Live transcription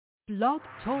Blog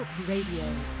Talk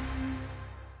Radio.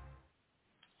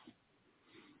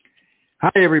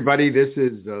 Hi, everybody. This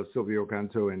is Silvio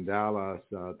Canto in Dallas,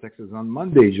 Texas on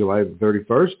Monday, July the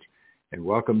 31st. And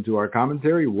welcome to our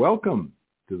commentary. Welcome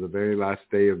to the very last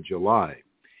day of July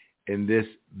in this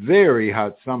very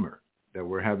hot summer that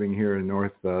we're having here in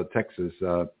North Texas.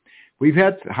 We've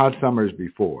had hot summers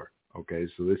before, okay?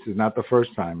 So this is not the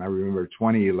first time. I remember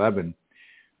 2011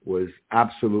 was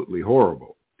absolutely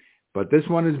horrible. But this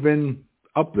one has been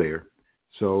up there.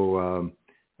 So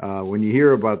when you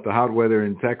hear about the hot weather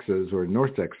in Texas or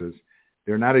North Texas,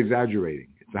 they're not exaggerating.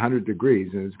 It's 100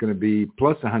 degrees, and it's going to be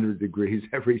plus 100 degrees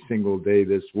every single day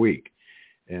this week.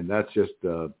 And that's just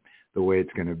the way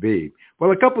it's going to be.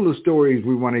 Well, a couple of stories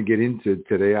we want to get into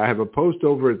today. I have a post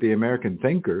over at the American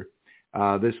Thinker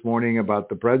this morning about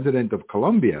the president of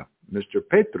Colombia, Mr.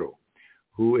 Petro,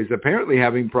 who is apparently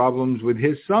having problems with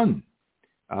his son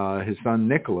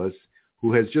Nicholas,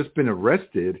 who has just been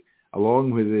arrested along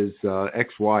with his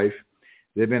ex-wife.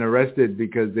 They've been arrested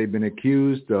because they've been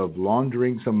accused of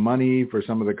laundering some money for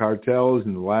some of the cartels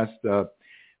in the last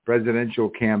presidential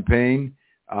campaign.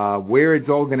 Where it's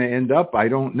all going to end up, I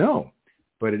don't know.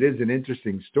 But it is an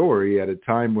interesting story at a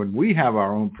time when we have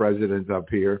our own president up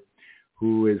here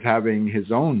who is having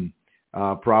his own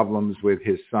problems with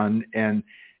his son. And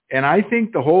I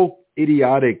think the whole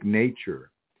idiotic nature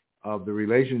of the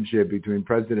relationship between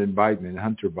President Biden and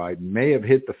Hunter Biden may have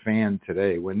hit the fan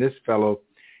today. When this fellow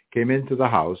came into the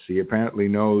House, he apparently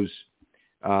knows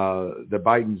the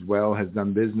Bidens well, has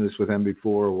done business with them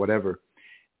before or whatever.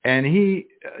 And he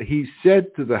said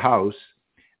to the House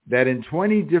that in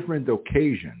 20 different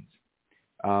occasions,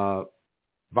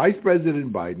 Vice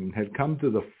President Biden had come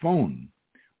to the phone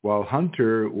while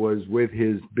Hunter was with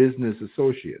his business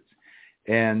associates.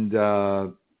 And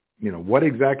what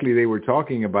exactly they were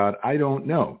talking about, I don't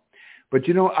know. But,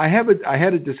 I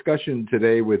had a discussion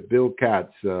today with Bill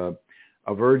Katz of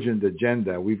Urgent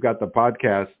Agenda. We've got the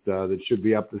podcast that should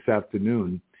be up this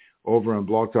afternoon over on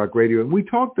Blog Talk Radio. And we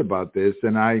talked about this.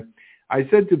 And I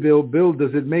said to Bill,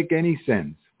 does it make any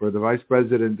sense for the Vice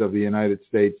President of the United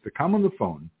States to come on the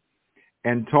phone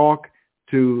and talk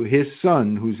to his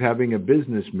son who's having a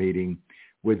business meeting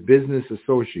with business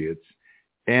associates?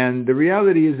 And the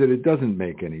reality is that it doesn't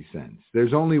make any sense.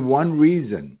 There's only one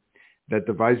reason that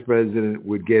the vice president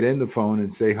would get in the phone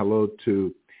and say hello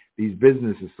to these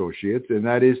business associates, and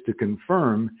that is to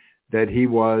confirm that he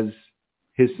was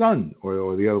his son,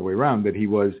 or the other way around, that he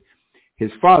was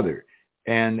his father.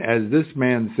 And as this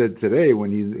man said today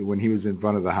when he was in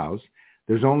front of the House,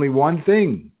 there's only one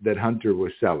thing that Hunter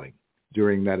was selling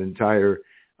during that entire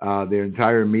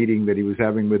meeting that he was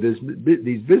having with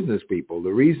these business people.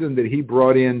 The reason that he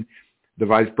brought in the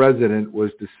vice president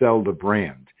was to sell the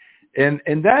brand. And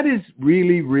that is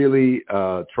really, really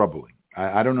troubling.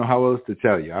 I don't know how else to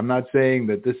tell you. I'm not saying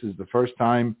that this is the first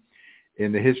time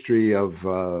in the history of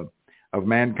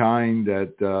mankind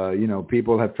that,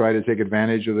 people have tried to take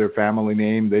advantage of their family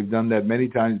name. They've done that many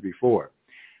times before.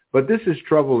 But this is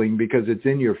troubling because it's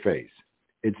in your face.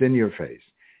 It's in your face.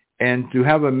 And to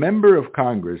have a member of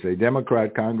Congress, a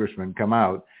Democrat congressman, come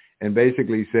out and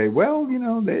basically say, well,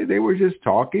 they were just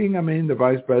talking. I mean, the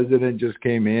vice president just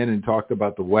came in and talked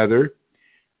about the weather.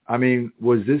 I mean,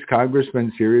 was this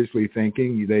congressman seriously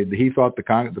thinking he thought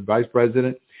the vice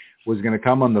president was going to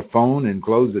come on the phone and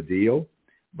close a deal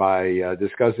by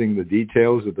discussing the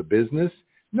details of the business?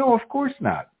 No, of course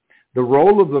not. The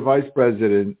role of the vice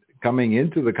president coming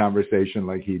into the conversation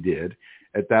like he did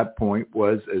at that point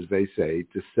was, as they say,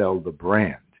 to sell the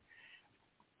brand.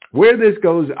 Where this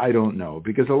goes, I don't know,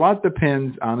 because a lot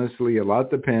depends on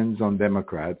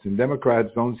Democrats, and Democrats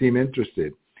don't seem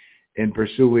interested in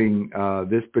pursuing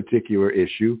this particular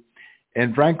issue.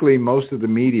 And frankly, most of the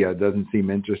media doesn't seem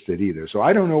interested either. So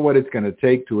I don't know what it's going to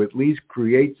take to at least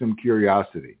create some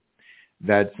curiosity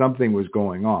that something was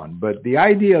going on. But the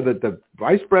idea that the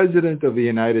Vice President of the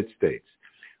United States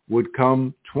would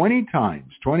come 20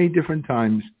 different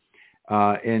times,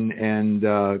 and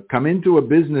come into a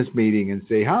business meeting and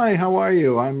say, "Hi, how are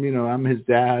you? I'm his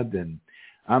dad, and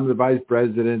I'm the vice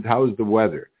president. How's the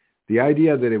weather?" The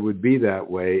idea that it would be that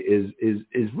way is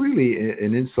really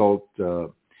an insult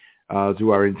to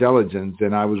our intelligence.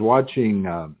 And I was watching,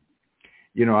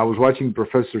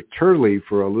 Professor Turley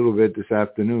for a little bit this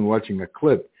afternoon, watching a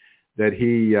clip that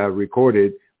he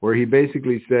recorded where he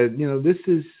basically said,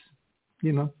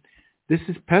 this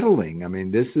is peddling. I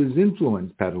mean, this is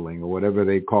influence peddling or whatever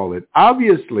they call it.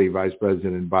 Obviously, Vice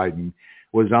President Biden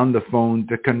was on the phone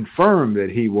to confirm that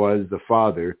he was the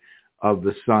father of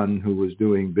the son who was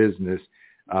doing business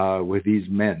with these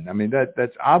men. I mean,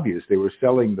 that's obvious. They were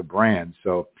selling the brand.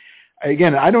 So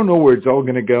again, I don't know where it's all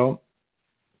going to go.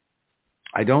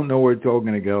 I don't know where it's all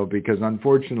going to go because,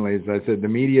 unfortunately, as I said, the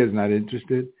media is not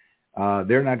interested.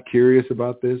 They're not curious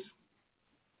about this.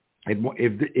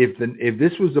 If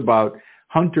this was about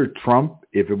Hunter Trump,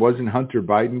 if it wasn't Hunter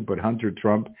Biden but Hunter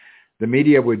Trump, the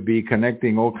media would be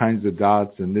connecting all kinds of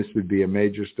dots, and this would be a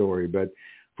major story. But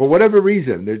for whatever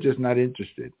reason, they're just not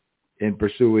interested in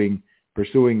pursuing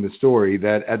the story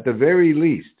that, at the very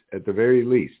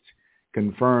least,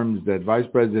 confirms that Vice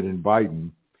President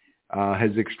Biden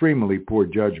has extremely poor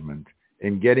judgment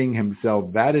in getting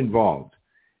himself that involved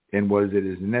in what it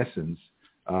is, in essence,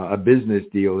 a business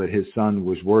deal that his son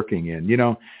was working in. You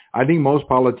know, I think most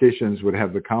politicians would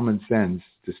have the common sense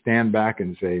to stand back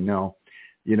and say, no,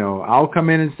 you know, I'll come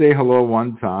in and say hello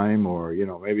one time, or, you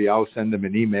know, maybe I'll send them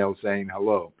an email saying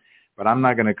hello, but I'm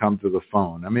not going to come to the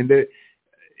phone. I mean,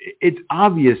 it's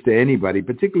obvious to anybody,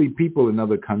 particularly people in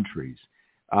other countries,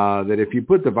 that if you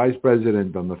put the vice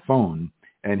president on the phone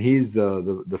and he's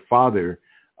the father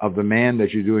of the man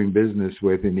that you're doing business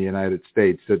with in the United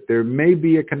States, that there may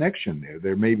be a connection there.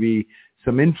 There may be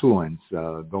some influence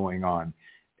going on.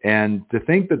 And to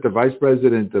think that the vice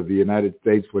president of the United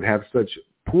States would have such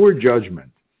poor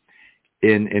judgment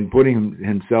in putting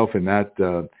himself in that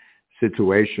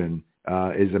situation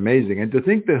is amazing. And to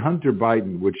think that Hunter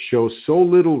Biden would show so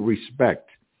little respect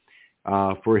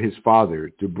for his father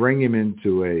to bring him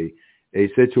into a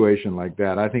situation like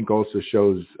that, I think also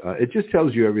shows, it just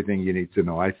tells you everything you need to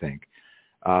know, I think,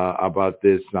 about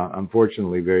this,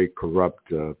 unfortunately, very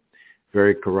corrupt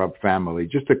family.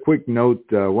 Just a quick note,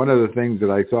 one of the things that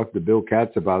I talked to Bill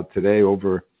Katz about today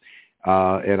over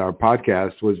at our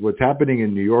podcast was what's happening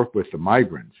in New York with the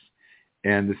migrants.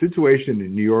 And the situation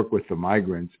in New York with the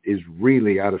migrants is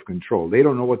really out of control. They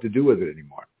don't know what to do with it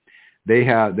anymore. They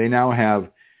now have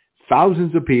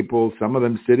thousands of people, some of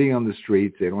them sitting on the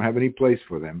streets. They don't have any place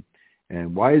for them.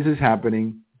 And why is this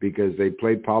happening? Because they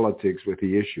played politics with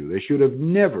the issue. They should have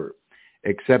never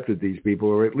accepted these people,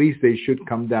 or at least they should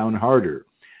come down harder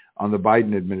on the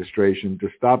Biden administration to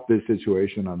stop this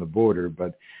situation on the border.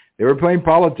 But they were playing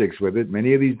politics with it.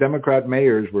 Many of these Democrat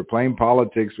mayors were playing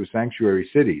politics with sanctuary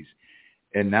cities.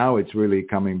 And now it's really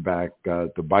coming back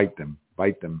to bite them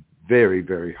very,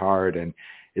 very hard. And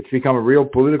it's become a real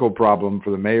political problem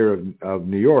for the mayor of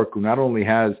New York, who not only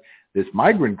has this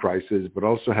migrant crisis, but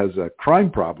also has a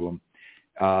crime problem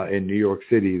in New York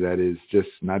City that is just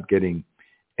not getting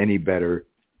any better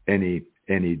any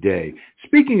day.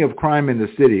 Speaking of crime in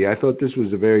the city, I thought this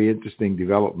was a very interesting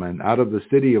development out of the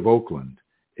city of Oakland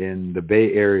in the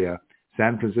Bay Area,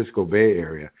 San Francisco Bay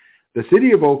Area. The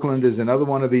city of Oakland is another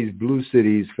one of these blue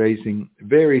cities facing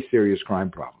very serious crime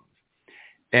problems.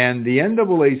 And the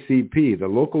NAACP, the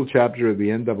local chapter of the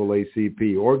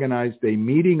NAACP, organized a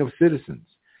meeting of citizens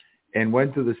and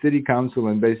went to the city council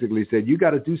and basically said, you got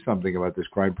to do something about this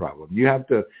crime problem. You have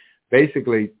to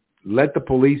basically let the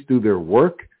police do their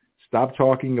work, stop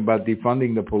talking about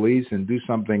defunding the police, and do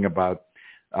something about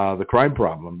the crime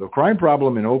problem. The crime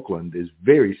problem in Oakland is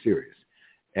very serious.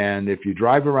 And if you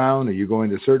drive around or you go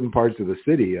into certain parts of the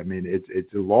city, I mean,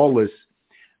 it's a lawless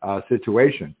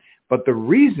situation. But the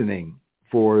reasoning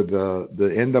for the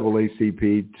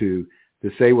NAACP to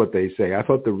say what they say, I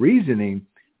thought the reasoning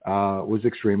was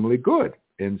extremely good,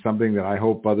 and something that I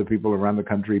hope other people around the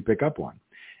country pick up on.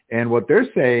 And what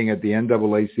they're saying at the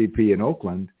NAACP in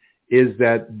Oakland is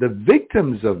that the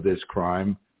victims of this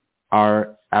crime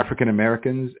are African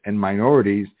Americans and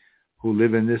minorities who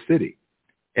live in this city.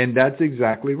 And that's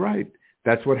exactly right.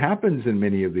 That's what happens in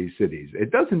many of these cities.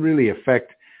 It doesn't really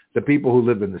affect the people who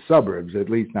live in the suburbs, at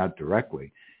least not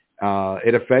directly.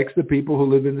 It affects the people who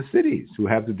live in the cities, who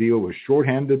have to deal with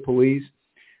shorthanded police,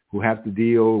 who have to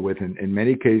deal with, in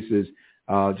many cases,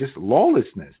 just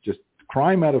lawlessness, just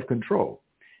crime out of control.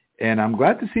 And I'm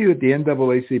glad to see that the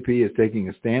NAACP is taking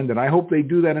a stand, and I hope they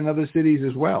do that in other cities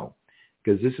as well,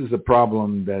 because this is a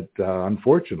problem that,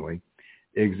 unfortunately,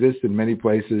 exists in many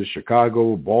places: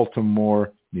 Chicago,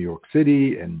 Baltimore, New York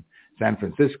City, and San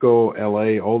Francisco,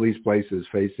 LA, all these places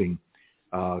facing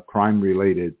a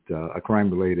crime-related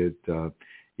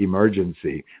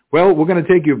emergency. Well, we're going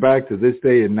to take you back to this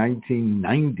day in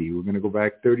 1990. We're going to go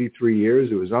back 33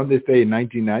 years. It was on this day in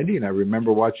 1990, and I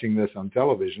remember watching this on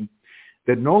television,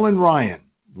 that Nolan Ryan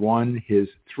won his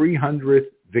 300th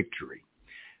victory.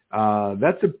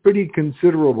 That's a pretty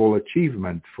considerable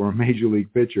achievement for a major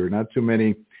league pitcher. Not too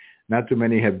many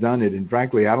have done it. And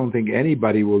frankly, I don't think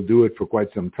anybody will do it for quite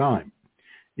some time.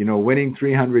 You know, winning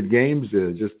 300 games,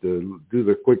 just to do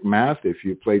the quick math, if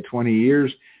you play 20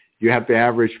 years, you have to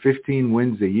average 15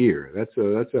 wins a year. That's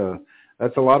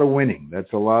a lot of winning.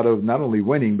 That's a lot of not only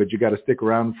winning, but you got to stick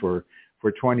around for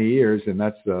 20 years, and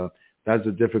that's That's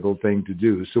a difficult thing to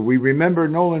do. So we remember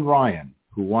Nolan Ryan,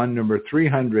 who won number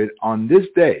 300 on this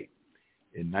day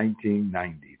in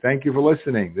 1990. Thank you for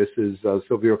listening. This is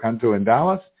Silvio Canto in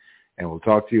Dallas, and we'll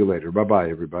talk to you later. Bye-bye,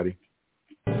 everybody.